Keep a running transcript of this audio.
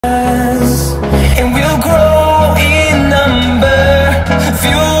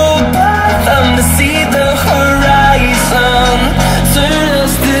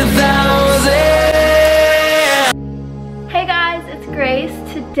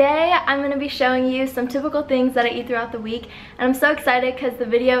today I'm going to be showing you some typical things that I eat throughout the week, and I'm so excited because the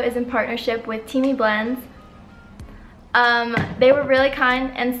video is in partnership with hiiii Blends. They were really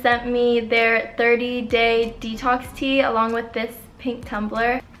kind and sent me their 30-day detox tea along with this pink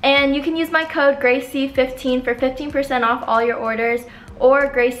tumbler. And you can use my code GRACE15 for 15% off all your orders,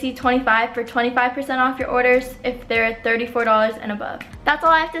 or GRACE25 for 25% off your orders if they're $34 and above. That's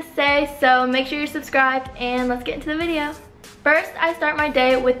all I have to say, so make sure you're subscribed and let's get into the video. First, I start my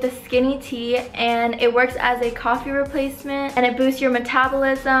day with the skinny tea, and it works as a coffee replacement, and it boosts your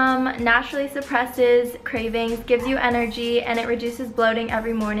metabolism, naturally suppresses cravings, gives you energy, and it reduces bloating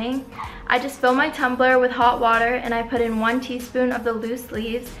every morning. I just fill my tumbler with hot water and I put in 1 teaspoon of the loose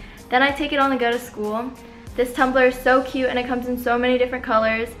leaves. Then I take it on to go to school. This tumbler is so cute and it comes in so many different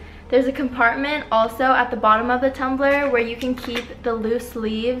colors. There's a compartment also at the bottom of the tumbler where you can keep the loose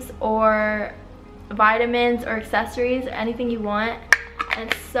leaves or vitamins or accessories or anything you want,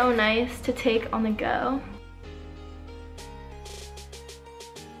 and it's so nice to take on the go.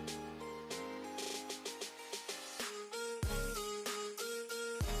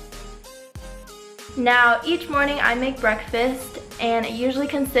 Now each morning I make breakfast, and it usually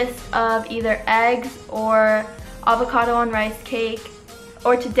consists of either eggs or avocado on rice cake,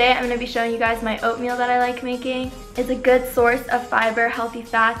 or today I'm going to be showing you guys my oatmeal that I like making. It's a good source of fiber, healthy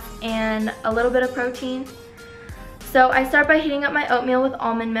fats, and a little bit of protein. So I start by heating up my oatmeal with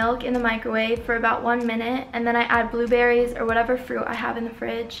almond milk in the microwave for about 1 minute, and then I add blueberries or whatever fruit I have in the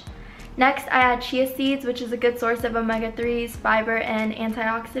fridge. Next I add chia seeds, which is a good source of omega-3s, fiber, and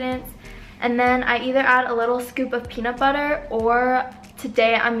antioxidants. And then I either add a little scoop of peanut butter, or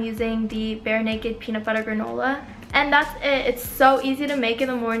today I'm using the Bare Naked peanut butter granola. And that's it. It's so easy to make in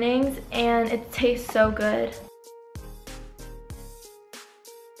the mornings and it tastes so good.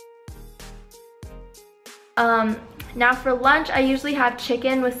 Now for lunch I usually have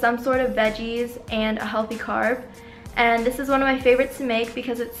chicken with some sort of veggies and a healthy carb. And this is one of my favorites to make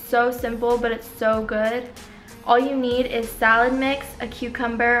because it's so simple but it's so good. All you need is salad mix, a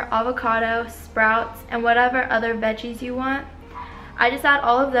cucumber, avocado, sprouts, and whatever other veggies you want. I just add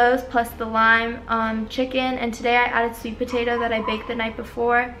all of those plus the lime, chicken, and today I added sweet potato that I baked the night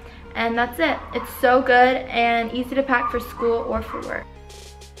before, and that's it. It's so good and easy to pack for school or for work.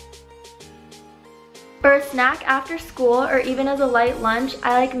 For a snack after school or even as a light lunch,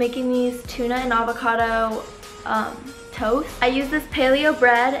 I like making these tuna and avocado toast. I use this paleo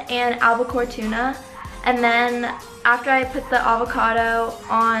bread and albacore tuna, and then after I put the avocado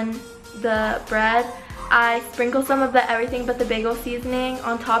on the bread, I sprinkle some of the everything but the bagel seasoning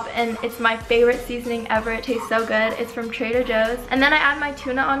on top, and it's my favorite seasoning ever. It tastes so good. It's from Trader Joe's. And then I add my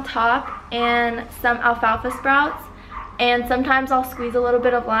tuna on top and some alfalfa sprouts, and sometimes I'll squeeze a little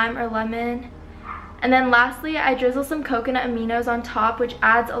bit of lime or lemon. And then lastly, I drizzle some coconut aminos on top, which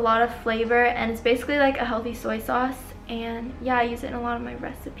adds a lot of flavor, and it's basically like a healthy soy sauce. And yeah, I use it in a lot of my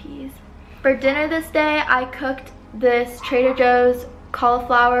recipes. For dinner this day, I cooked this Trader Joe's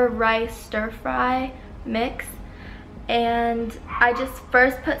cauliflower rice stir fry mix, and I just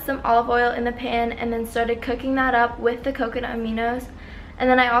first put some olive oil in the pan and then started cooking that up with the coconut aminos. And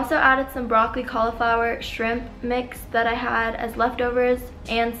then I also added some broccoli cauliflower shrimp mix that I had as leftovers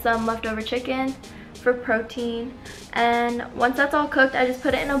and some leftover chicken for protein. And once that's all cooked, I just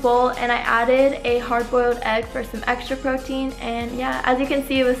put it in a bowl and I added a hard-boiled egg for some extra protein. And yeah, as you can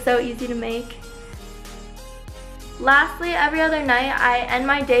see, it was so easy to make. Lastly, every other night, I end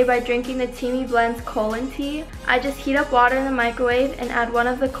my day by drinking the hiiii Blends colon tea. I just heat up water in the microwave and add one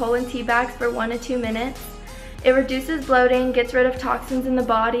of the colon tea bags for 1 to 2 minutes. It reduces bloating, gets rid of toxins in the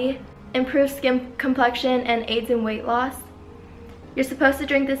body, improves skin complexion, and aids in weight loss. You're supposed to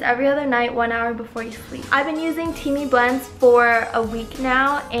drink this every other night, 1 hour before you sleep. I've been using hiiii Blends for a week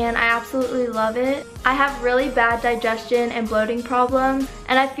now, and I absolutely love it. I have really bad digestion and bloating problems,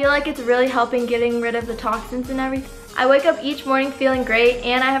 and I feel like it's really helping getting rid of the toxins and everything. I wake up each morning feeling great,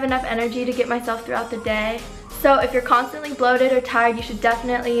 and I have enough energy to get myself throughout the day. So if you're constantly bloated or tired, you should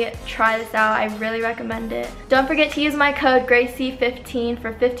definitely try this out. I really recommend it. Don't forget to use my code GRACE15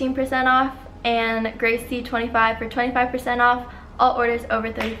 for 15% off and GRACE25 for 25% off all orders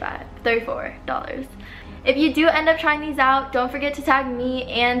over $34. If you do end up trying these out, don't forget to tag me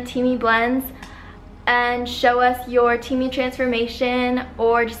and hiiii Blends and show us your hiiii transformation,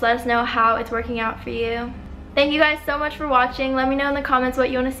 or just let us know how it's working out for you. Thank you guys so much for watching. Let me know in the comments what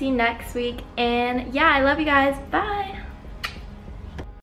you want to see next week, and yeah, I love you guys. Bye!